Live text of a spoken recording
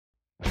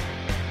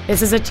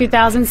This is a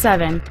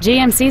 2007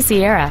 GMC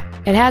Sierra.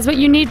 It has what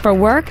you need for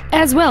work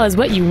as well as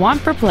what you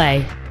want for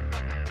play.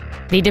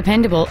 The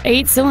dependable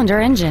 8-cylinder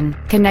engine,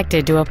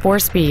 connected to a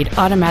 4-speed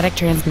automatic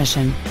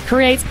transmission,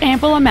 creates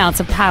ample amounts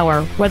of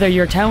power whether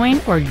you're towing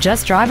or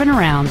just driving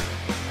around.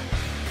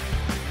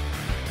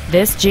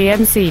 This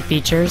GMC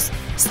features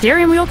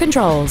steering wheel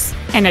controls,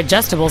 an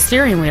adjustable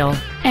steering wheel,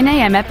 an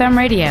AM/FM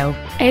radio,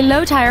 a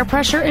low tire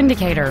pressure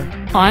indicator,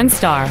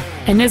 OnStar,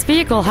 and this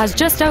vehicle has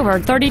just over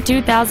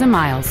 32,000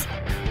 miles.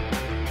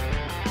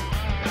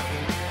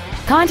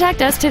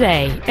 Contact us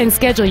today and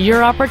schedule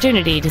your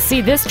opportunity to see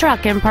this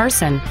truck in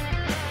person.